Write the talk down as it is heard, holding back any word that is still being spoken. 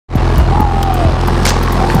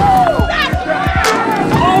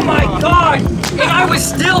was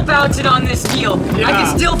still bouncing on this steel. Yeah. I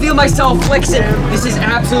can still feel myself flexing. This is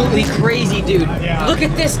absolutely crazy, dude. Yeah. Look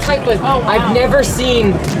at this type of, I've never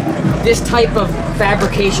seen this type of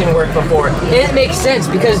fabrication work before. And it makes sense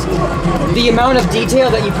because the amount of detail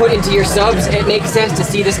that you put into your subs, it makes sense to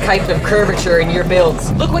see this type of curvature in your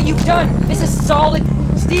builds. Look what you've done. This is solid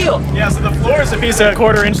steel. Yeah, so the floor is a piece of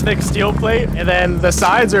 1/4 inch thick steel plate, and then the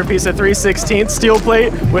sides are a piece of 3/16 steel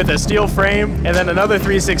plate with a steel frame, and then another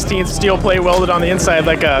 3/16 steel plate welded on the inside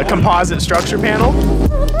like a composite structure panel.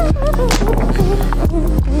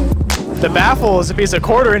 The baffle is a piece of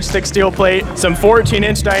 1/4 inch thick steel plate, some 14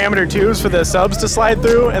 inch diameter tubes for the subs to slide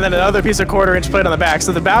through, and then another piece of 1/4 inch plate on the back.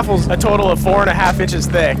 So the baffle's a total of 4.5 inches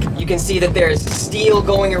thick. You can see that there's steel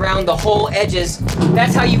going around the whole edges.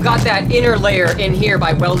 That's how you got that inner layer in here,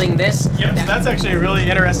 by welding this. Yep, so that's actually a really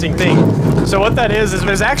interesting thing. So what that is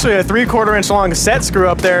there's actually a 3/4 inch long set screw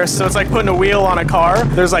up there, so it's like putting a wheel on a car.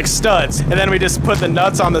 There's like studs, and then we just put the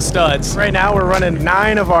nuts on the studs. Right now we're running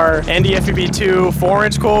 9 of our NDFEB2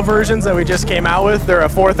 4-inch coil versions that we just came out with. They're a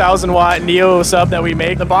 4,000 watt Neo sub that we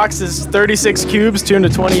make. The box is 36 cubes tuned to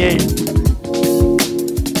 28.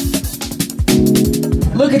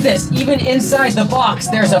 Look at this, even inside the box,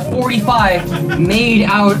 there's a 45 made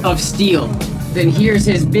out of steel. Then here's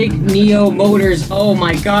his big Neo motors. Oh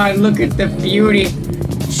my God, look at the beauty.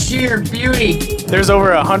 Sheer beauty. There's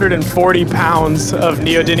over 140 pounds of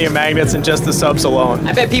neodymium magnets in just the subs alone.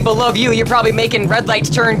 I bet people love you. You're probably making red lights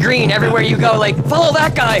turn green everywhere you go, like, follow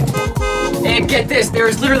that guy. And get this,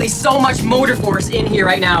 there's literally so much motor force in here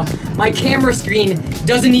right now. My camera screen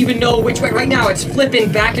doesn't even know which way. Right now, it's flipping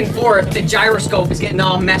back and forth. The gyroscope is getting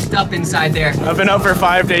all messed up inside there. I've been up for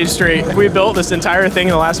 5 days straight. We built this entire thing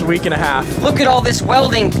in the last week and a half. Look at all this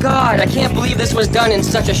welding. God, I can't believe this was done in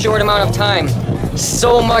such a short amount of time.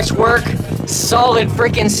 So much work. Solid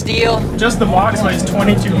freaking steel. Just the box weighs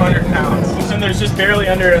 2,200 pounds. And there's just barely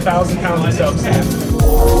under 1,000 pounds of subs in it.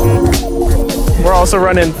 We're also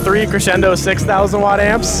running 3 Crescendo 6,000 watt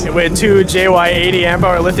amps with 2 JY 80 amp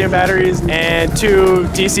hour lithium batteries and 2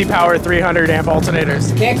 DC power 300 amp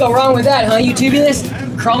alternators. Can't go wrong with that, huh, you tubulous?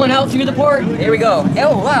 Crawling out through the port. There we go.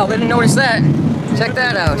 Oh, wow, didn't notice that. Check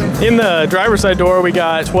that out. In the driver's side door, we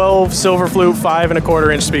got 12 Silver Flute 5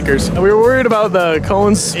 1/4 inch speakers. We were worried about the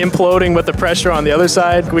cones imploding with the pressure on the other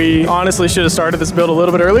side. We honestly should have started this build a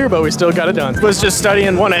little bit earlier, but we still got it done. I was just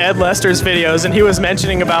studying one of Ed Lester's videos, and he was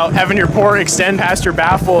mentioning about having your port extend past your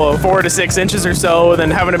baffle 4 to 6 inches or so,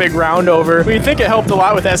 then having a big round over. We think it helped a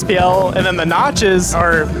lot with SPL, and then the notches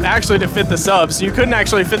are actually to fit the subs. You couldn't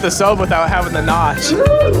actually fit the sub without having the notch.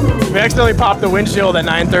 We accidentally popped the windshield at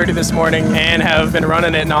 9:30 this morning and have been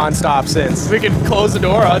running it non-stop since. If we could close the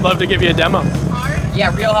door, I'd love to give you a demo.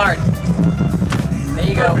 Yeah, real hard. There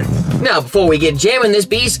you go. Now, before we get jamming this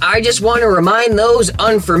beast, I just want to remind those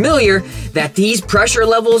unfamiliar that these pressure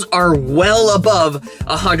levels are well above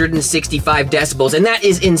 165 decibels, and that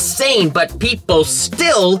is insane, but people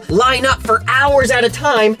still line up for hours at a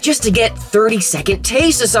time just to get 30-second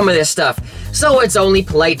taste of some of this stuff. So it's only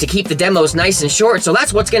polite to keep the demos nice and short, so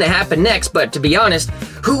that's what's gonna happen next, but to be honest,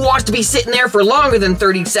 who wants to be sitting there for longer than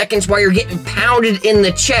 30 seconds while you're getting pounded in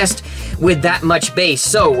the chest with that much bass?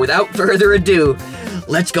 So without further ado,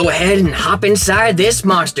 let's go ahead and hop inside this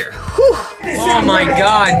monster. Whew. Oh my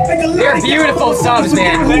God, they're beautiful subs,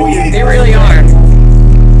 man. They really are.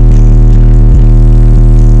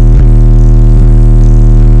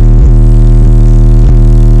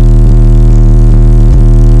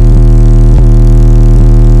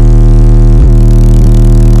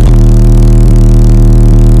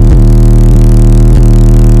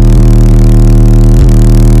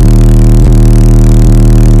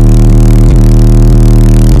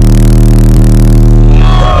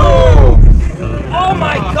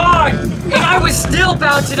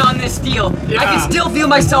 On this steel. Yeah. I can still feel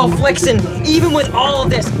myself flexing even with all of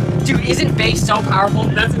this. Dude, isn't bass so powerful?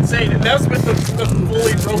 That's insane. And that's with the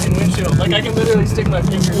fully broken windshield. Like, I can literally stick my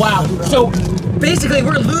finger. Wow. So basically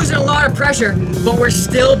we're losing a lot of pressure, but we're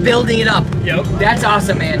still building it up. Yep. That's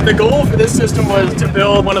awesome, man. The goal for this system was to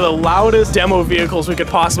build one of the loudest demo vehicles we could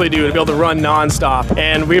possibly do, to be able to run non-stop.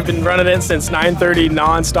 And we've been running it since 9:30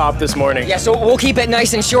 non-stop this morning. Yeah, so we'll keep it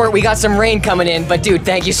nice and short. We got some rain coming in, but dude,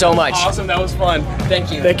 thank you so much. Awesome, that was fun.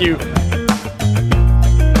 Thank you. Thank you.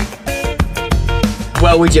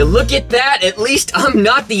 Well, would you look at that? At least I'm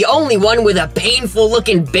not the only one with a painful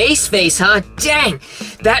looking bass face, huh? Dang,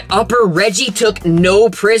 that upper Reggie took no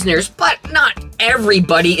prisoners, but not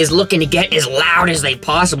everybody is looking to get as loud as they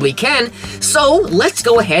possibly can. So let's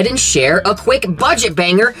go ahead and share a quick budget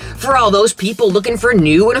banger for all those people looking for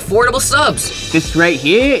new and affordable subs. This right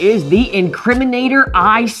here is the Incriminator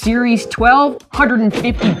I Series 12,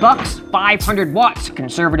 150 bucks, 500 watts,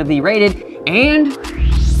 conservatively rated, and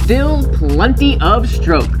still plenty of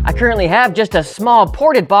stroke. I currently have just a small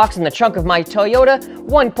ported box in the trunk of my Toyota,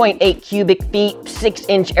 1.8 cubic feet,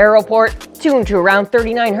 6-inch aero port, tuned to around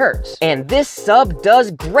 39 hertz. And this sub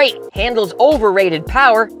does great, handles overrated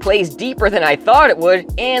power, plays deeper than I thought it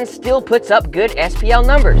would, and still puts up good SPL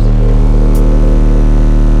numbers.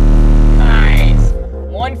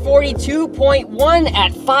 142.1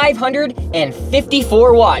 at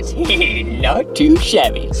 554 watts. Not too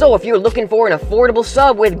shabby. So if you're looking for an affordable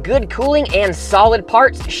sub with good cooling and solid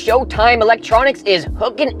parts, Showtime Electronics is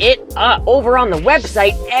hooking it up. Over on the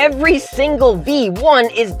website, every single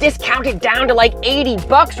V1 is discounted down to like 80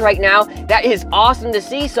 bucks right now. That is awesome to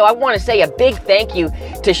see, so I want to say a big thank you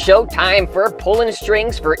to Showtime for pulling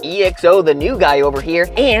strings for EXO, the new guy over here,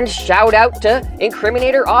 and shout out to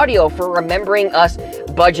Incriminator Audio for remembering us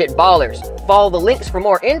budget ballers. Follow the links for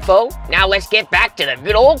more info. Now let's get back to the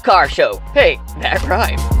good old car show. Hey, that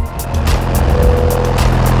rhymed.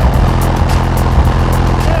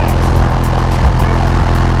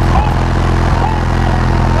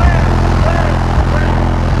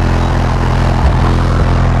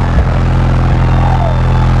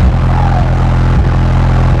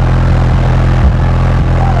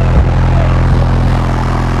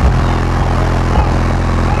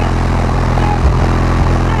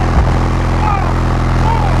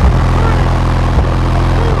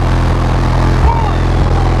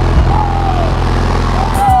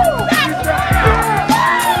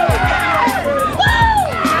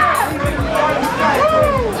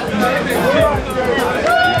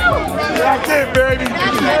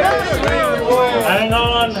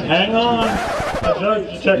 Hang on. The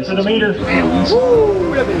judge checks the meter.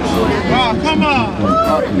 Oh, come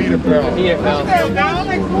on. Meter fell. Meter fell.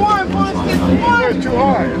 It's too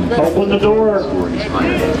hard. Open the door.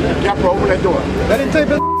 Jethro, open that door. That didn't tape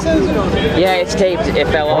it. Yeah, it's taped. It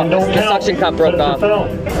fell off. The suction cup broke off.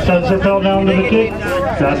 Sensor fell down to the kick.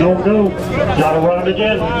 That don't go. Gotta run it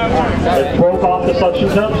again. It broke off the suction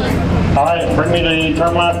cups. All right, bring me the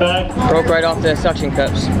turn light back. Broke right off the suction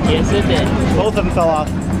cups. Yes, it did. Both of them fell off.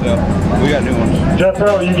 Yeah, we got new ones.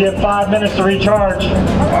 Jethro, you get 5 minutes to recharge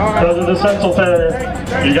because of the sensor failure.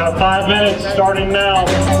 You got 5 minutes starting now.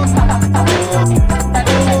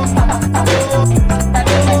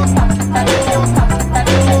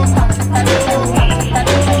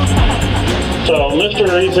 So Mr.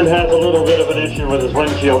 Reason has a little bit of an issue with his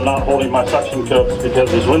windshield not holding my suction cups because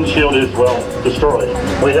his windshield is, well, destroyed.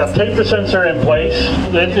 We have taped the sensor in place.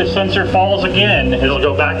 If the sensor falls again, it'll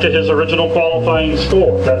go back to his original qualifying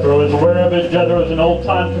score. Jethro is aware of it. Jethro is an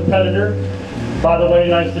old-time competitor. By the way,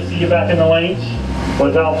 nice to see you back in the lanes.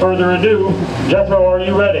 Without further ado, Jethro, are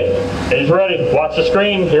you ready? He's ready. Watch the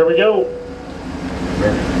screen. Here we go.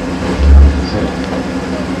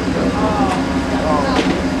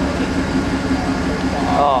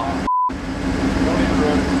 Oh.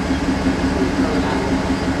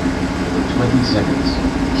 20 seconds.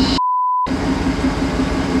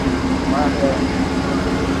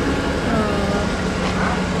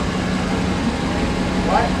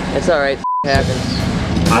 It's alright. It happens.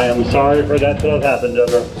 I am sorry for that to have happened,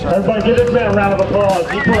 Jethro. Everybody give this man a round of applause.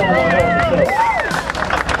 He put on one hell of a show.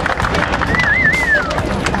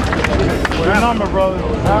 What number, brother?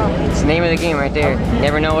 It's the name of the game right there. You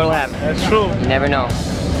never know what'll happen. That's true. You never know.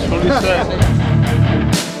 That's what he said.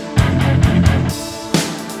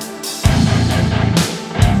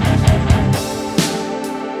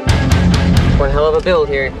 One hell of a build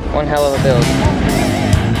here. One hell of a build.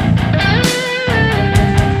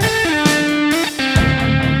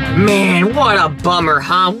 Man, what a bummer,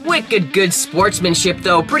 huh? Wicked good sportsmanship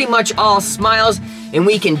though. Pretty much all smiles, and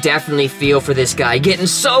we can definitely feel for this guy. Getting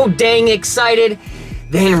so dang excited,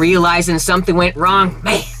 then realizing something went wrong.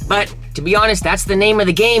 Man, but to be honest, that's the name of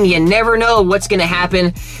the game. You never know what's gonna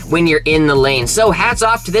happen when you're in the lane. So hats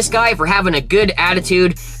off to this guy for having a good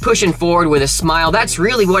attitude, pushing forward with a smile. That's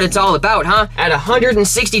really what it's all about, huh? At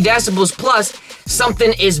 160 decibels plus,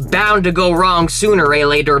 something is bound to go wrong sooner or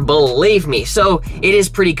later, believe me. So it is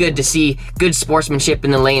pretty good to see good sportsmanship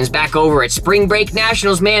in the lanes. Back over at Spring Break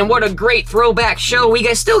Nationals, man, what a great throwback show. We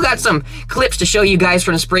guys still got some clips to show you guys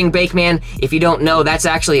from Spring Break, man. If you don't know, that's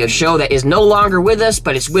actually a show that is no longer with us,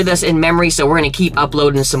 but it's with us in memory, so we're gonna keep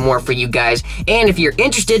uploading some more for you guys. And if you're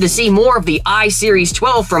interested to see more of the iSeries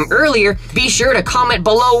 12 from earlier, be sure to comment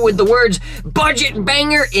below with the words budget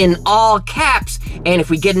banger in all caps. And if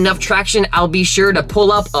we get enough traction, I'll be sure to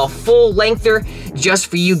pull up a full lengther just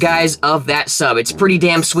for you guys of that sub. It's pretty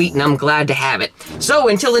damn sweet and I'm glad to have it. So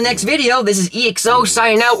until the next video, this is EXO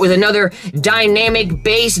signing out with another dynamic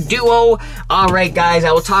bass duo. All right, guys,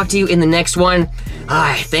 I will talk to you in the next one.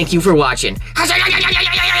 Thank you for watching.